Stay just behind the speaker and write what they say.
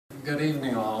Good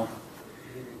evening, all.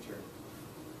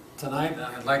 Tonight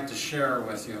I'd like to share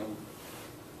with you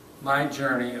my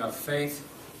journey of faith,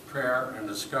 prayer, and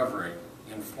discovery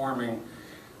in forming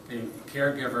the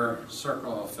Caregiver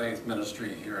Circle of Faith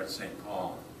ministry here at St.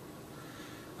 Paul.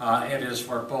 It is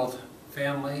for both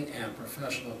family and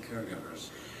professional caregivers.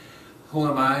 Who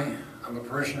am I? I'm a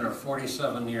parishioner of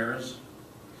 47 years.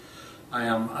 I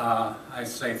am, I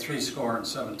say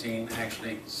 17,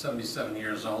 actually 77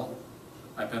 years old.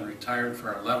 I've been retired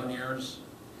for 11 years,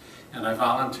 and I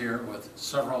volunteer with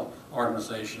several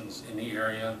organizations in the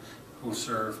area who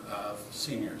serve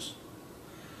seniors.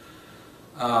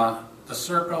 The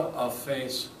Circle of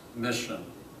Faith's mission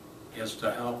is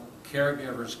to help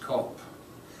caregivers cope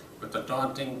with the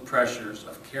daunting pressures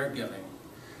of caregiving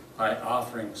by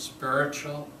offering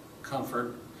spiritual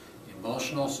comfort,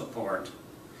 emotional support.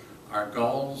 Our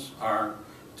goals are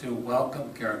to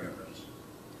welcome caregivers,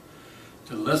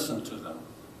 to listen to them,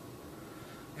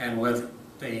 and with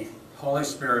the Holy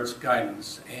Spirit's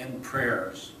guidance and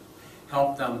prayers,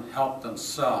 help them help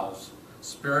themselves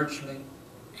spiritually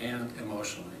and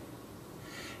emotionally,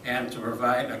 and to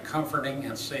provide a comforting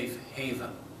and safe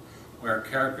haven where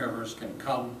caregivers can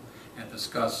come and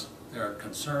discuss their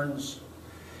concerns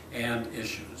and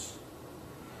issues.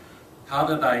 How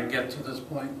did I get to this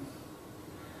point?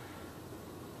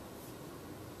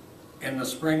 In the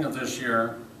spring of this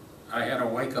year, I had a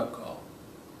wake-up call.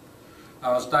 I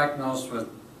was diagnosed with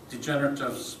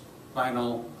degenerative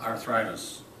spinal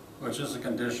arthritis, which is a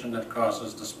condition that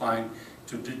causes the spine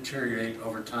to deteriorate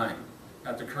over time.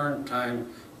 At the current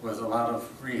time, with a lot of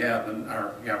rehab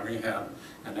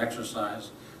and exercise,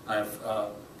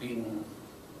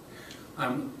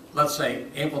 I'm, let's say,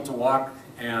 able to walk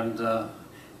and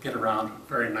get around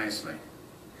very nicely.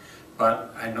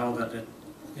 But I know that it,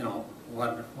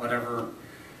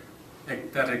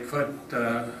 that it could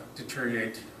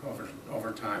deteriorate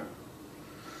over time.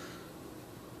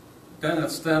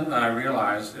 Then I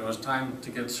realized it was time to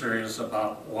get serious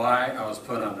about why I was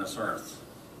put on this earth.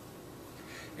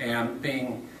 And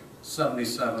being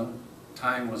 77,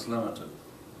 time was limited.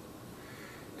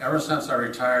 Ever since I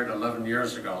retired 11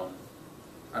 years ago,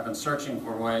 I've been searching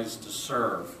for ways to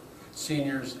serve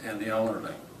seniors and the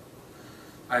elderly.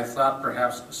 I thought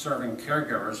perhaps serving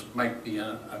caregivers might be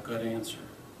a good answer.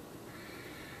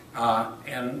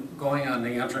 And going on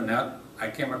the internet, I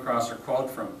came across a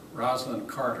quote from Rosalind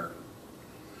Carter,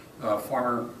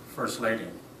 former First Lady.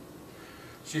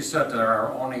 She said there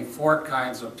are only 4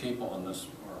 kinds of people in this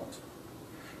world: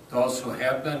 those who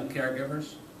have been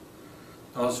caregivers,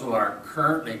 those who are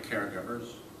currently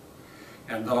caregivers,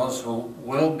 and those who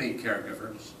will be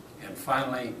caregivers, and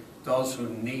finally, those who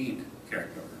need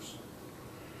caregivers.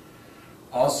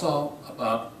 Also,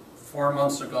 about 4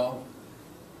 months ago,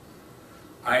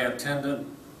 I attended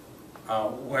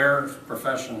Where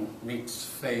Profession Meets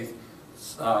Faith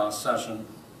session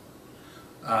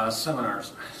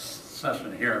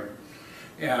here,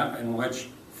 in which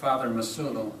Father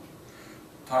Masulo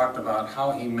talked about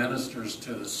how he ministers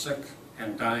to the sick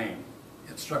and dying.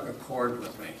 It struck a chord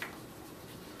with me.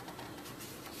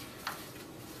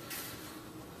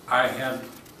 I have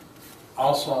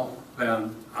also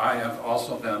been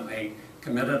a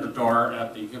committed adorer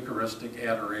at the Eucharistic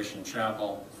Adoration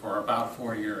Chapel for about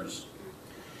 4 years,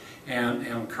 and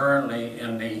am currently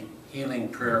in the Healing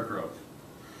Prayer Group.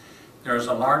 There's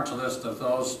a large list of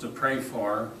those to pray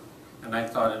for, and I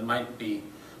thought it might be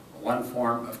one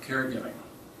form of caregiving.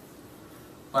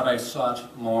 But I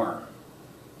sought more.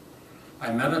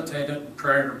 I meditated,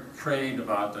 prayed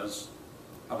about this,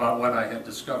 about what I had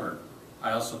discovered.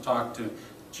 I also talked to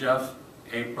Jeff,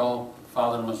 April,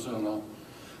 Father Masulo,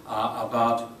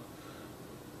 about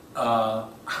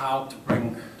how to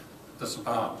bring this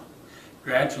about.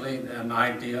 Gradually, an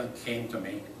idea came to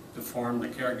me to form the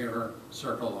Caregiver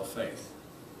Circle of Faith.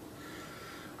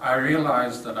 I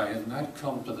realized that I had not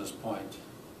come to this point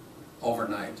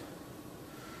overnight.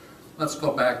 Let's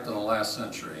go back to the last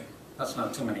century. That's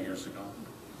not too many years ago.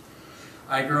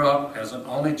 I grew up as an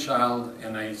only child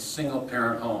in a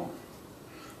single-parent home.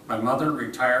 My mother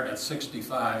retired at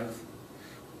 65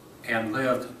 and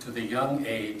lived to the young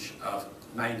age of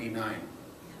 99.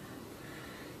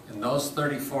 In those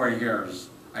 34 years,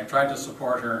 I tried to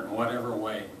support her in whatever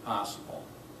way possible.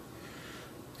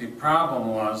 The problem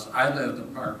was I lived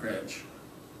in Park Ridge,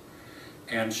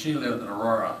 and she lived in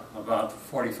Aurora, about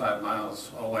 45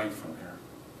 miles away from here.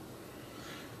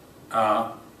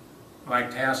 My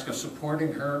task of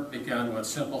supporting her began with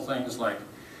simple things like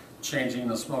changing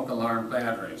the smoke alarm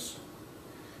batteries,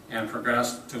 and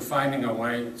progressed to finding a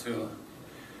way to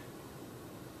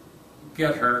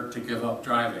get her to give up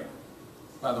driving.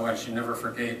 By the way, she never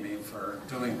forgave me for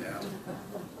doing that.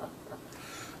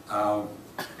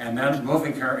 And then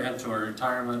moving her into a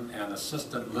retirement and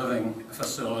assisted living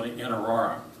facility in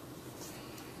Aurora.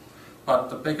 But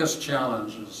the biggest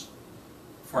challenges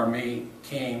for me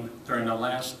came during the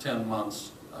last 10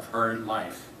 months of her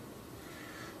life.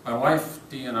 My wife,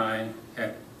 Dee, and I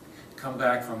had come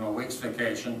back from a week's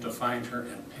vacation to find her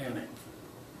in panic.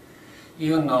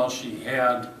 Even though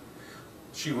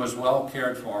she was well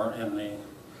cared for in the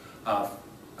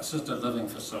assisted living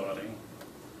facility,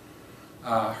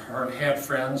 had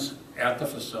friends at the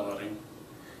facility,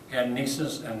 had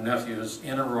nieces and nephews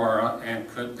in Aurora and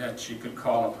that she could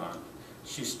call upon.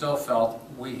 She still felt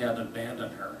we had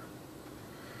abandoned her.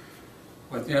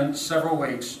 Within several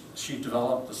weeks, she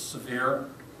developed a severe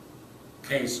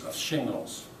case of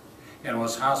shingles and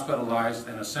was hospitalized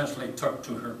and essentially took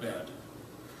to her bed.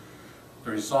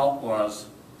 The result was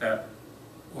that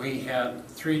we had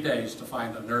 3 days to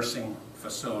find a nursing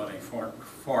facility for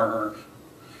her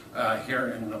here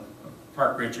in the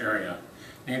Park Ridge area.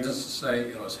 Needless to say,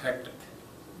 it was hectic.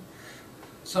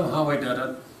 Somehow we did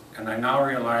it, and I now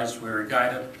realize we were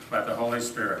guided by the Holy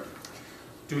Spirit.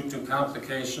 Due to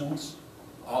complications,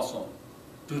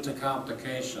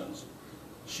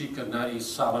 she could not eat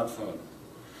solid food.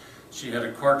 She had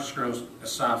a corkscrew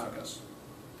esophagus.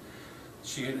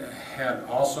 She had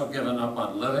also given up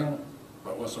on living,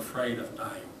 but was afraid of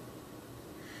dying.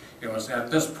 It was at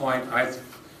this point I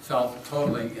felt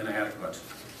totally inadequate.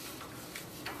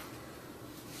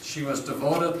 She was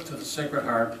devoted to the Sacred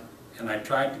Heart, and I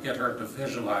tried to get her to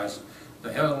visualize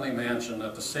the heavenly mansion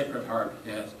that the Sacred Heart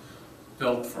had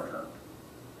built for her.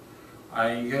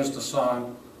 I used the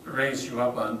song, "Raise You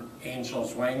Up on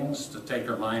Angels' Wings," to take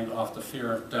her mind off the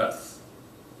fear of death.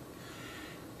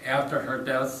 After her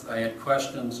death, I had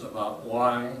questions about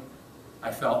why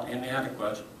I felt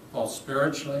inadequate, both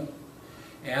spiritually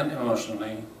and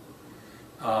emotionally,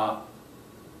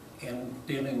 in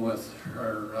dealing with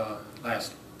her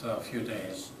last few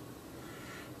days.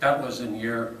 That was in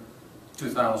year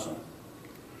 2000.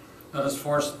 Let us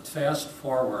fast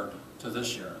forward to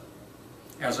this year.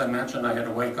 As I mentioned, I had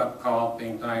a wake-up call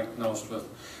being diagnosed with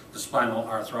the spinal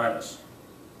arthritis.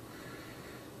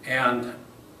 And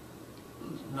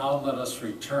now let us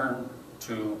return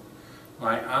to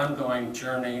my ongoing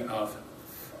journey of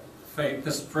faith.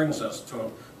 This brings us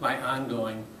to my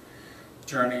ongoing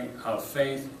journey of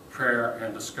faith, prayer,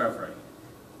 and discovery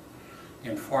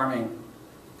in forming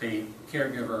the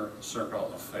Caregiver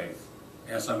Circle of Faith.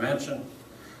 As I mentioned,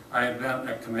 I have been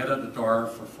a committed adorer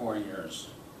for 4 years.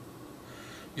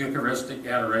 Eucharistic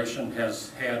adoration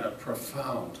has had a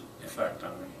profound effect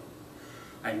on me.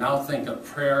 I now think of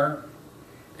prayer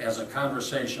as a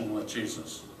conversation with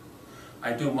Jesus.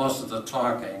 I do most of the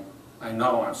talking. I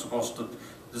know this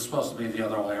is supposed to be the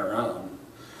other way around,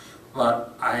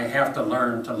 but I have to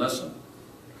learn to listen.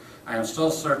 I am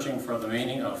still searching for the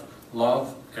meaning of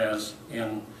love, as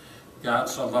in God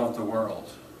so loved the world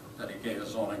that he gave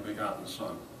his only begotten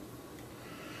Son.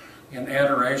 In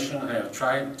adoration, I have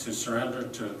tried to surrender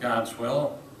to God's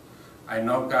will. I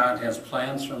know God has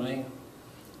plans for me,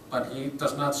 but he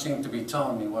does not seem to be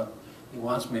telling me what he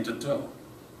wants me to do.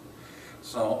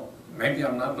 So maybe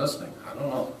I'm not listening. I don't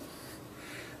know.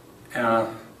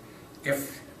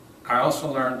 I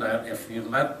also learned that if you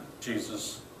let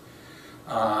Jesus,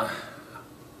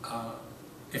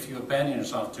 if you abandon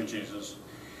yourself to Jesus,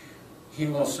 he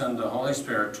will send the Holy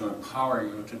Spirit to empower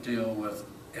you to deal with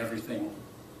everything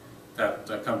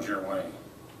that comes your way.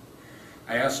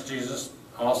 I asked Jesus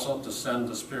also to send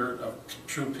the Spirit of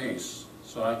true peace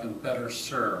so I can better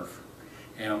serve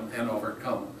and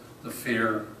overcome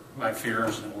my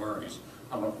fears and worries.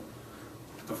 I'm a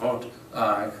devout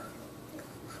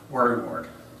worry ward.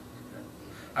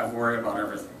 I worry about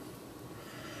everything.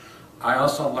 I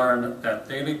also learned that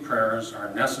daily prayers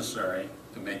are necessary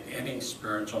to make any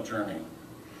spiritual journey.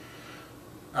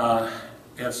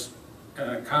 It's in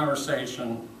a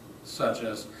conversation such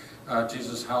as,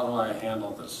 Jesus, how do I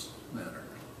handle this matter?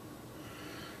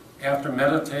 After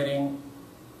meditating,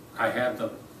 I had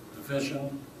the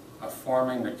vision of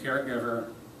forming the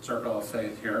Caregiver Circle of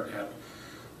Faith here at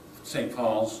St.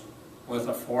 Paul's with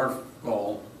a fourfold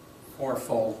goal.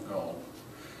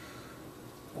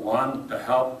 One, to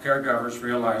help caregivers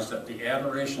realize that the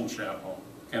Adoration Chapel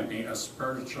can be a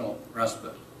spiritual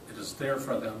respite. It is there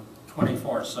for them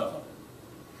 24/7.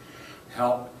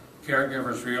 Help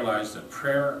caregivers realize that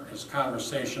prayer is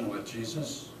conversation with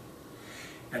Jesus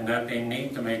and that they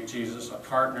need to make Jesus a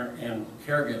partner in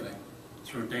caregiving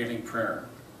through daily prayer.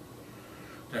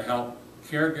 To help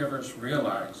caregivers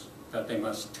realize that they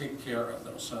must take care of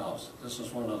themselves. This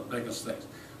is one of the biggest things.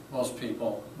 most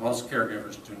people, most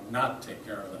caregivers do not take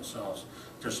care of themselves.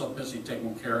 They're so busy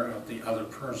taking care of the other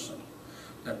person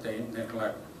that they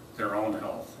neglect their own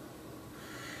health.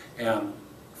 And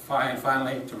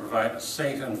finally, to provide a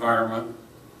safe environment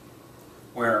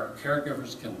where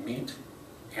caregivers can meet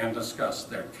and discuss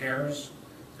their cares,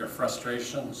 their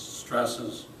frustrations,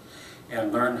 stresses,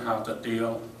 and learn how to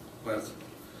deal with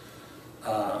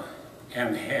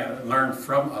learn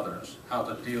from others how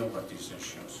to deal with these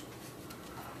issues.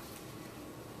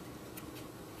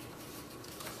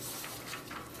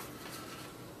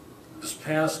 This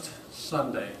past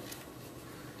Sunday,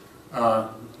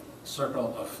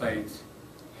 Circle of Faith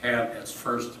had its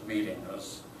first meeting. It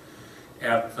was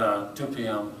at 2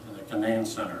 p.m. in the Kenney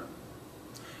Center.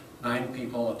 9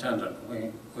 people attended.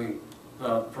 We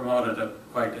promoted it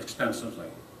quite extensively.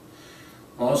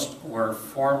 Most were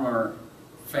former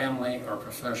family or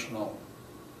professional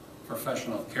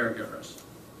caregivers.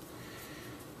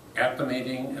 At the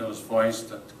meeting, it was voiced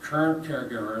that the current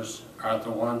caregivers are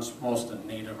the ones most in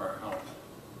need of our help,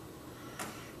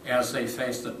 as they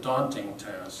face the daunting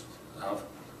task of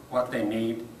what they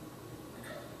need.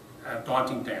 A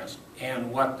daunting task,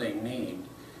 and what they need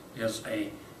is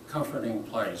a comforting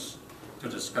place to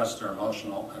discuss their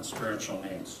emotional and spiritual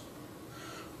needs.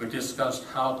 We discussed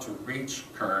how to reach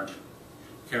current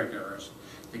caregivers,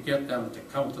 to get them to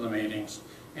come to the meetings,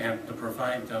 and to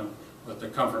provide them with the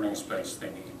comforting space they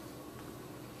need.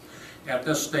 At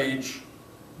this stage,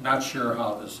 not sure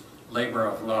how this labor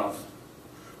of love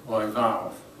will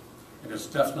evolve. It is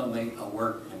definitely a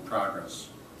work in progress.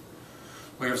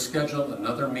 We have scheduled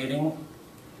another meeting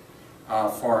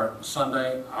for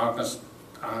Sunday,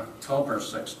 October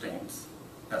 16th.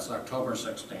 That's October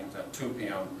 16th at 2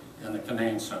 p.m. in the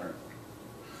Kenney Center.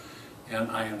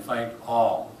 And I invite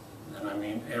all, and I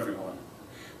mean everyone,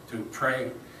 to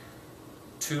pray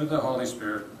to the Holy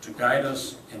Spirit to guide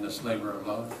us in this labor of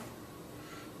love,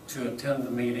 to attend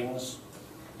the meetings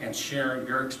and share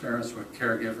your experience with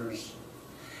caregivers,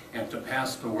 and to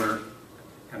pass the word,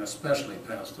 and especially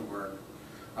pass the word,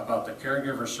 about the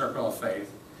Caregivers Circle of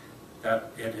Faith,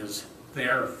 that it is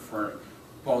there for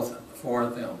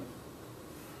them.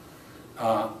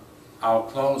 I'll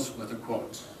close with a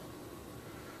quote.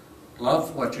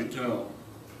 Love what you do,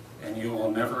 and you will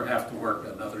never have to work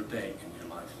another day in your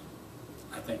life.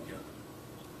 I thank you.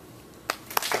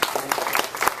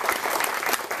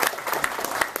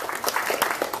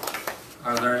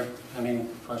 Are there any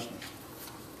questions?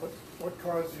 What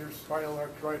caused your spinal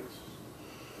arthritis?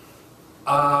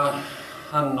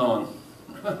 Unknown.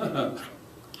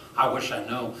 I wish I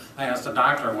knew. I asked the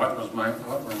doctor what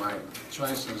were my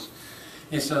choices.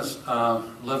 He says,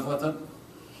 live with it,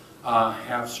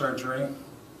 have surgery,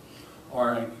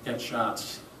 or get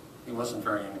shots. He wasn't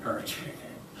very encouraging.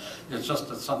 It's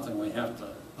just something we have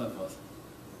to live with.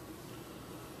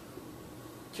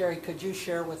 Jerry, could you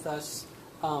share with us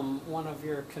one of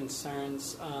your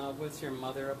concerns with your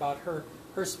mother about her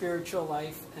spiritual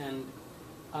life and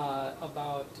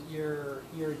about your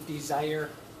desire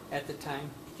at the time?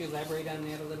 Could you elaborate on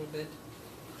that a little bit?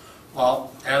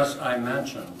 Well, as I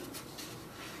mentioned,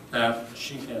 that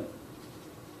she had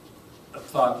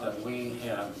thought that we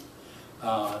had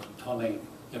totally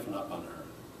given up on her,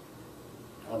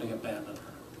 totally abandoned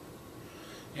her,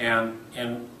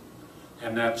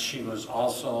 and that she was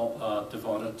also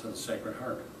devoted to the Sacred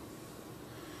Heart.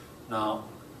 Now,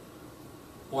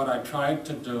 what I tried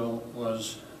to do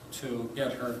was to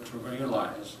get her to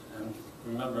realize, and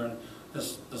remember,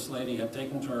 this lady had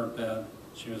taken to her bed.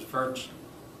 She was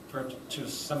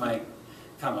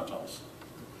semi-comatose.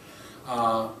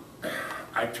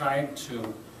 I tried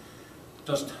to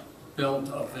just build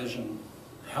a vision,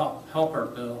 help her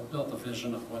build a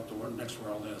vision of what the next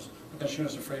world is, because she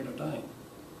was afraid of dying.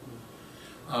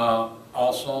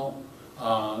 Also,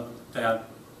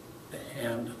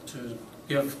 and to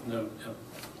give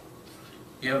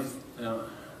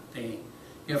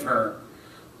her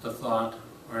the thought,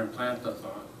 or implant the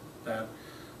thought, that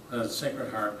the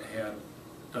Sacred Heart had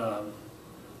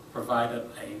provided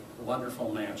a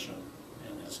wonderful mansion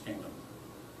in His kingdom.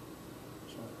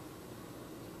 So.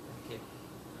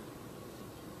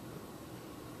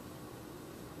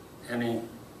 Thank you.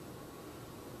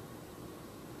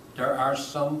 There are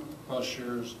some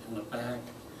brochures in the back.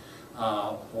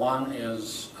 One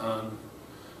is on,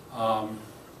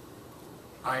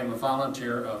 I am a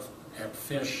volunteer at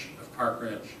FISH of Park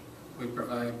Ridge. We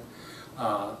provide,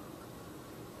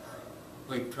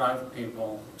 we drive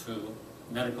people to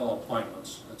medical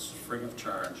appointments. It's free of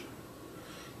charge.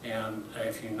 And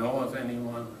if you know of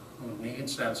anyone who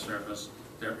needs that service,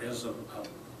 there is a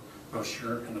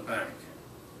brochure in the back.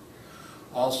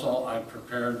 Also, I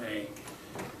prepared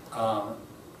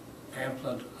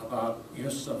pamphlet about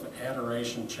use of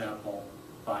Adoration Chapel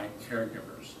by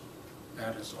caregivers.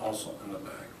 That is also in the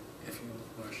bag, if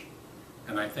you wish.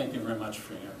 And I thank you very much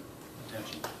for your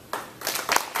attention.